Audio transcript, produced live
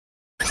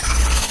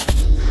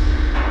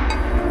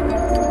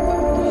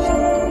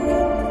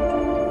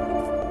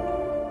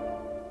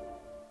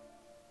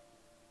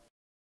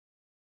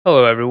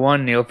Hello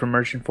everyone, Neil from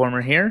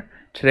Merchantformer here.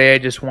 Today I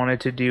just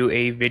wanted to do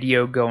a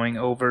video going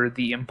over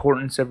the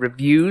importance of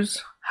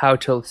reviews, how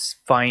to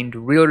find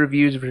real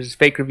reviews versus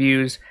fake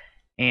reviews,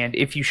 and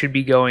if you should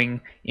be going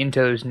into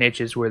those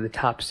niches where the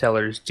top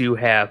sellers do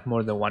have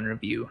more than one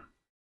review.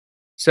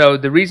 So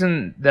the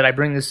reason that I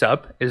bring this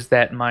up is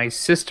that my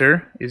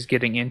sister is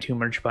getting into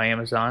Merch by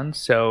Amazon,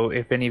 so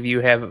if any of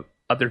you have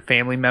other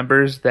family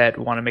members that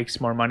want to make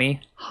some more money,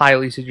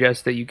 highly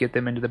suggest that you get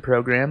them into the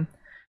program.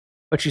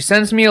 But she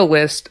sends me a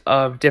list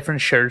of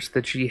different shirts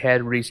that she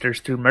had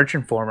researched through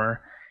Merchantformer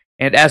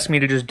and asked me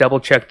to just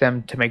double check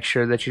them to make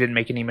sure that she didn't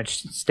make any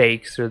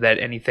mistakes or that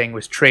anything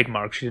was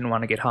trademarked. She didn't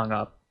want to get hung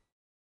up.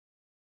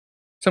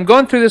 So I'm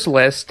going through this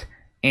list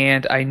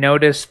and I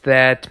noticed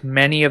that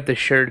many of the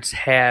shirts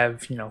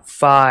have,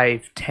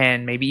 5,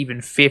 10, maybe even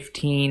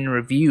 15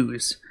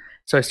 reviews.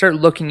 So I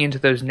started looking into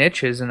those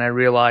niches and I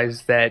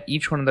realized that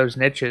each one of those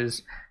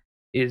niches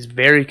is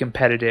very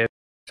competitive.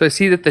 So I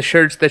see that the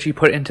shirts that she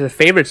put into the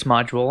favorites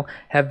module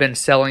have been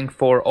selling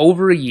for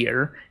over a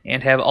year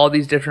and have all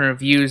these different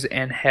reviews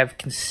and have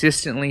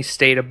consistently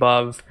stayed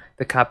above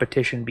the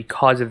competition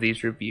because of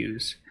these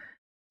reviews.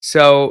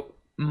 So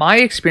my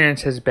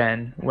experience has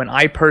been, when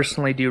I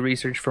personally do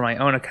research for my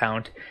own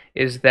account,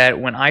 is that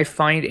when I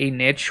find a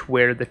niche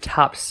where the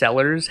top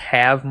sellers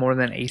have more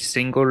than a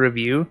single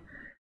review,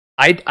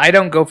 I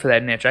don't go for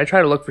that niche. I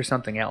try to look for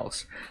something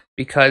else.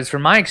 Because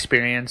from my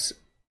experience,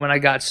 when I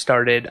got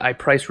started, I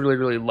priced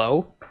really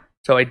low,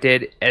 so I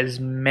did as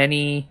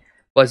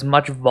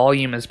much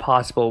volume as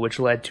possible, which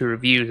led to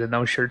reviews, and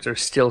those shirts are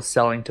still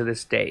selling to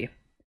this day.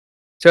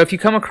 So if you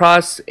come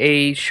across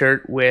a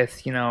shirt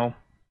with,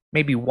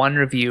 maybe one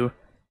review,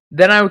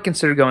 then I would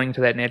consider going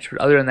to that niche,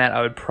 but other than that,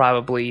 I would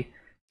probably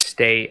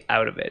stay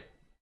out of it.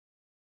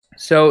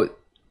 So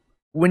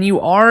when you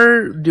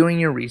are doing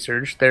your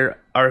research, there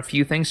are a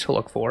few things to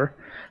look for.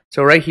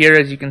 So right here,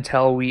 as you can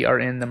tell, we are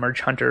in the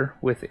Merch Hunter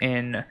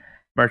within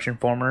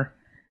Merchantformer,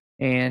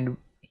 and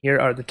here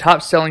are the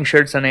top selling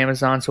shirts on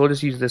Amazon. So we'll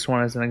just use this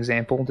one as an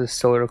example, this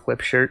Solar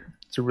Eclipse shirt.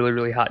 It's a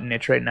really hot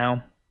niche right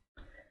now.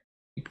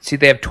 You can see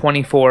they have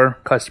 24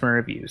 customer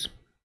reviews.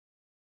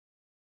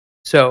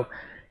 So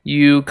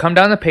you come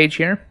down the page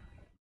here,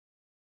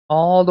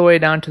 all the way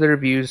down to the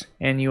reviews,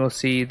 and you will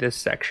see this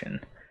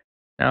section.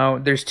 Now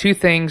there's two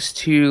things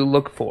to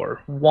look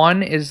for.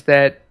 One is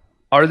that,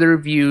 are the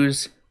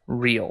reviews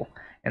real?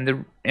 And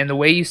the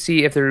way you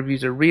see if the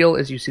reviews are real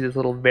is you see this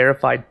little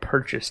verified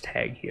purchase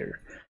tag here.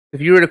 If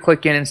you were to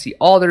click in and see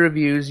all the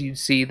reviews, you'd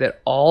see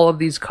that all of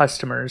these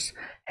customers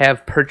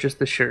have purchased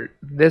the shirt.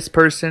 This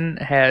person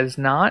has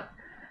not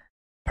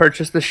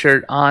purchased the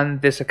shirt on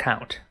this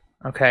account.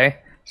 Okay?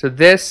 So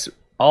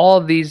all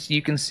of these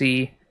you can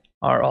see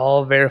are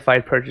all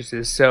verified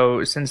purchases.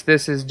 So since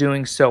this is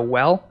doing so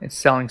well, it's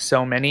selling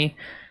so many,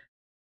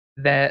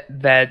 that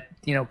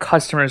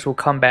customers will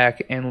come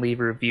back and leave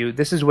a review.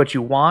 This is what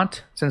you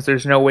want. Since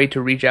there's no way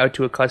to reach out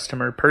to a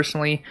customer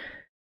personally,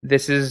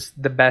 this is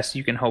the best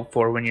you can hope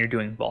for when you're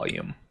doing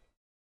volume.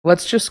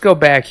 Let's just go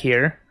back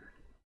here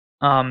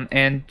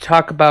and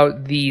talk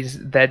about these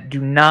that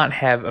do not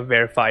have a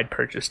verified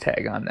purchase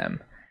tag on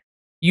them.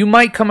 You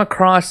might come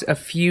across a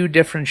few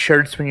different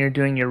shirts when you're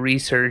doing your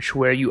research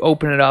where you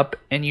open it up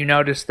and you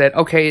notice that,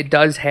 okay, it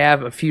does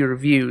have a few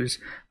reviews,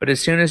 but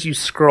as soon as you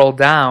scroll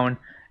down,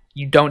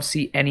 you don't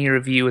see any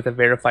review with a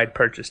verified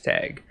purchase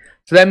tag.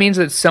 So that means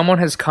that someone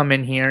has come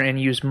in here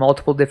and used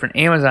multiple different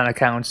Amazon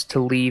accounts to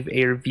leave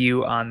a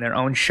review on their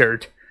own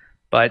shirt,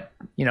 but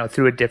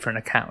through a different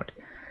account.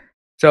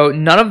 So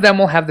none of them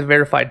will have the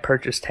verified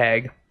purchase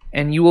tag,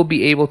 and you will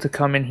be able to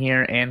come in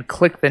here and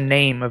click the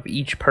name of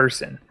each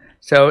person.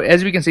 So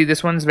as we can see,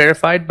 this one's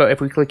verified, but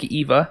if we click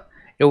Eva,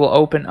 it will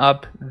open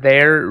up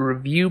their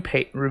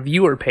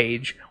reviewer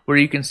page where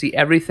you can see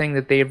everything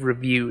that they've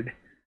reviewed,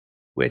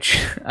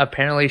 which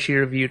apparently she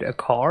reviewed a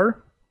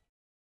car.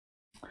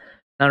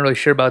 Not really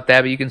sure about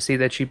that, but you can see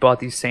that she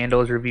bought these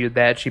sandals, reviewed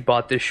that. She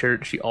bought this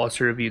shirt, she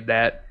also reviewed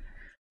that.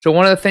 So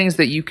one of the things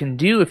that you can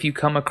do if you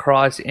come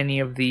across any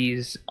of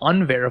these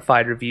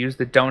unverified reviews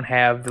that don't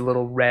have the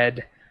little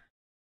red,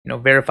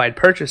 verified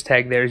purchase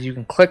tag there, is you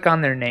can click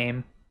on their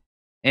name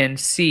and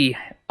see,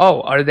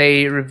 oh, are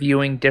they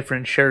reviewing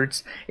different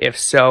shirts? If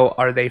so,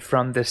 are they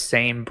from the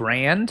same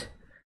brand?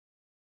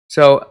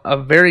 So a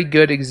very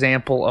good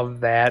example of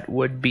that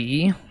would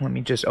be, let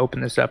me just open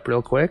this up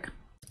real quick.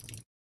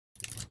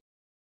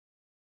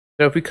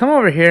 So if we come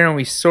over here and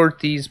we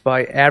sort these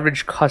by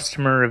average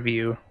customer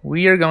review,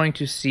 we are going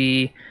to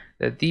see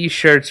that these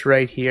shirts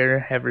right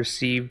here have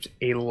received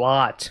a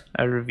lot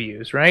of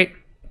reviews, right?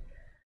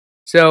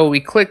 So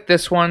we click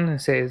this one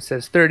and say it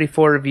says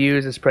 34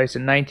 reviews, it's priced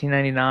at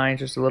 $19.99,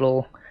 just a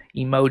little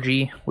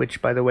emoji,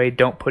 which by the way,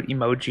 don't put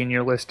emoji in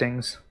your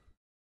listings.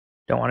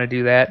 Don't want to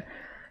do that.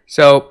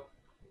 So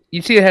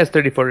you see it has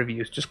 34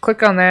 reviews. Just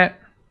click on that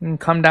and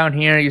come down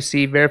here. You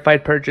see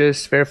verified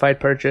purchase, verified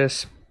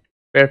purchase,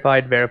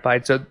 verified,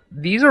 verified. So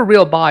these are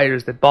real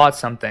buyers that bought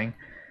something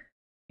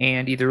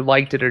and either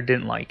liked it or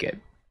didn't like it.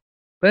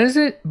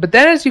 But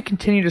then as you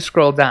continue to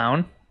scroll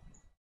down,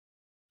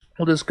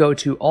 we'll just go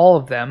to all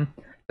of them,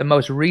 the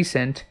most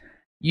recent.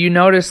 You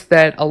notice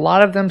that a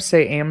lot of them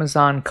say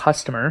Amazon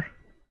customer,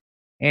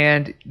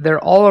 and they're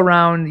all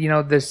around,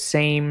 the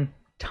same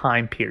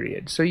time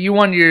period. So you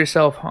wonder to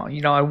yourself,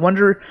 I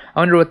wonder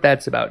what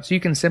that's about. So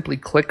you can simply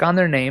click on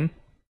their name,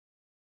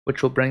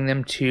 which will bring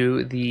them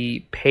to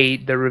the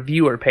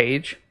reviewer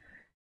page,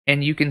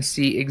 and you can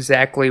see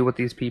exactly what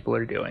these people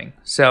are doing.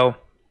 So,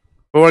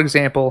 for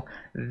example,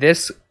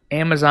 this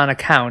Amazon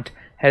account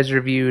has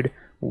reviewed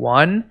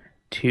 1,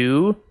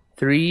 2,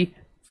 3,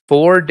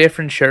 4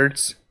 different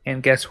shirts,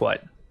 and guess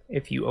what?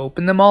 If you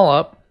open them all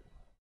up,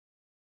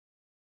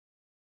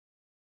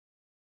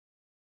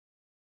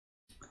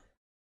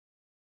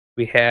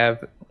 we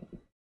have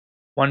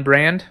one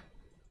brand,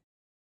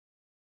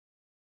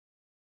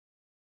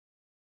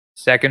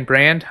 second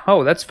brand.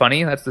 Oh, that's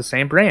funny. That's the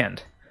same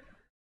brand.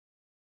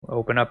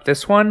 Open up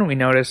this one. We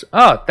notice,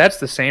 oh, that's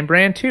the same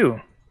brand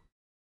too.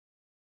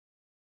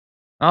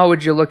 Oh,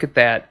 would you look at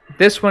that?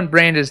 This one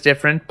brand is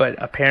different,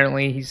 but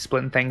apparently he's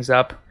splitting things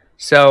up.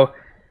 So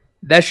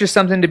that's just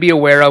something to be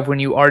aware of when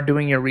you are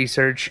doing your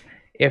research.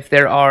 If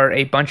there are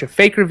a bunch of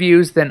fake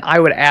reviews, then I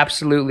would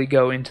absolutely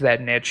go into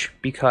that niche,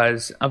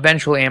 because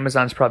eventually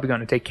Amazon's probably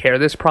going to take care of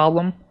this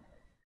problem.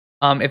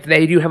 If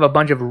they do have a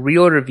bunch of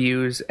real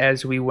reviews,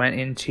 as we went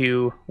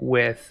into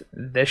with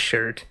this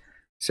shirt,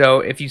 so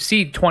if you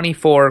see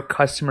 24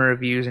 customer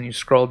reviews and you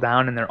scroll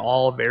down and they're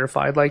all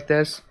verified like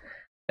this,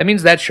 that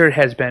means that shirt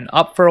has been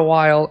up for a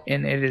while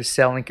and it is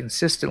selling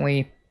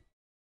consistently,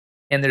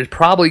 and there's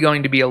probably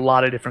going to be a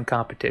lot of different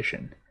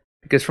competition.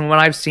 Because from what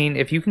I've seen,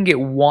 if you can get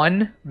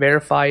one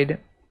verified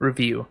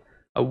review,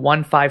 a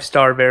 1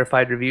 5-star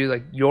verified review,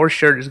 like, your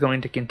shirt is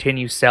going to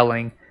continue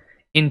selling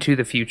into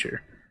the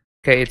future.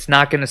 Okay, it's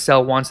not going to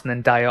sell once and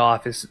then die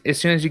off. As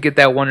soon as you get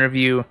that one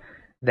review,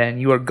 then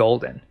you are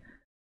golden.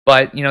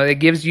 But it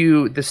gives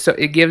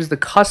the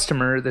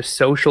customer the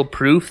social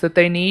proof that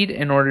they need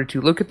in order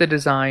to look at the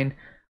design,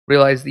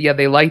 realize that, yeah,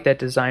 they like that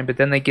design, but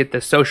then they get the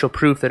social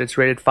proof that it's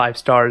rated 5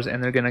 stars,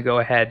 and they're going to go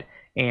ahead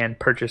and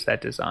purchase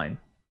that design.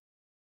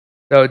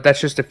 So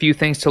that's just a few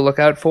things to look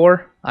out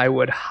for. I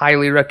would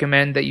highly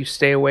recommend that you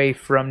stay away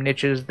from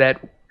niches that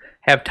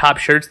have top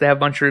shirts that have a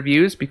bunch of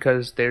reviews,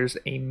 because there's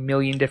a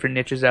million different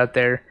niches out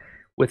there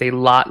with a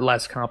lot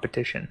less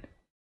competition.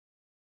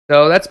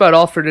 So that's about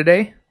all for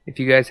today. If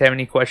you guys have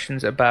any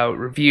questions about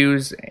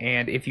reviews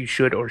and if you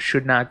should or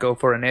should not go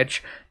for a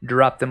niche,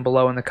 drop them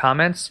below in the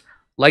comments.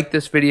 Like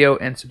this video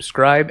and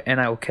subscribe, and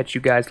I will catch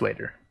you guys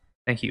later.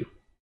 Thank you.